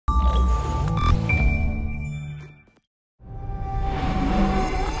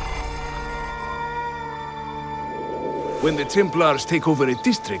When the Templars take over a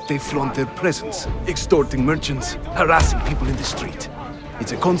district, they flaunt their presence, extorting merchants, harassing people in the street.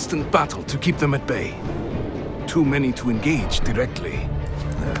 It's a constant battle to keep them at bay. Too many to engage directly.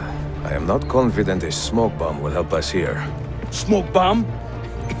 I am not confident a smoke bomb will help us here. Smoke bomb?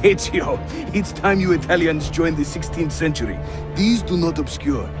 Ezio, it's time you Italians joined the 16th century. These do not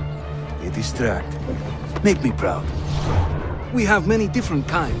obscure. They distract. Make me proud. We have many different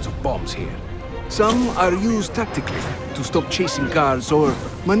kinds of bombs here. Some are used tactically to stop chasing cars or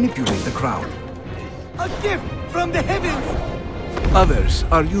manipulate the crowd. A gift from the heavens! Others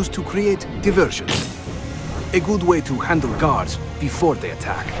are used to create diversions. A good way to handle guards before they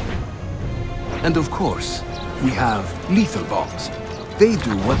attack. And of course, we have lethal bombs. They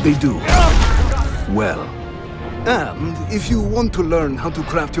do what they do well. And if you want to learn how to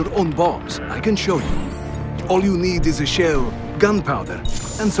craft your own bombs, I can show you. All you need is a shell, gunpowder,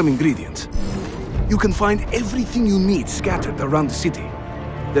 and some ingredients. You can find everything you need scattered around the city.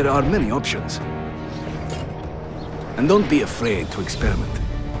 There are many options. And don't be afraid to experiment.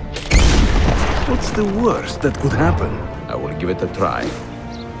 What's the worst that could happen? I will give it a try.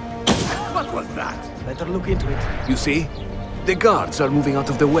 What was that? Better look into it. You see? The guards are moving out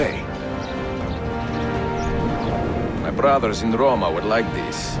of the way. My brothers in Roma would like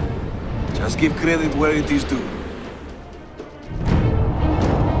this. Just give credit where it is due.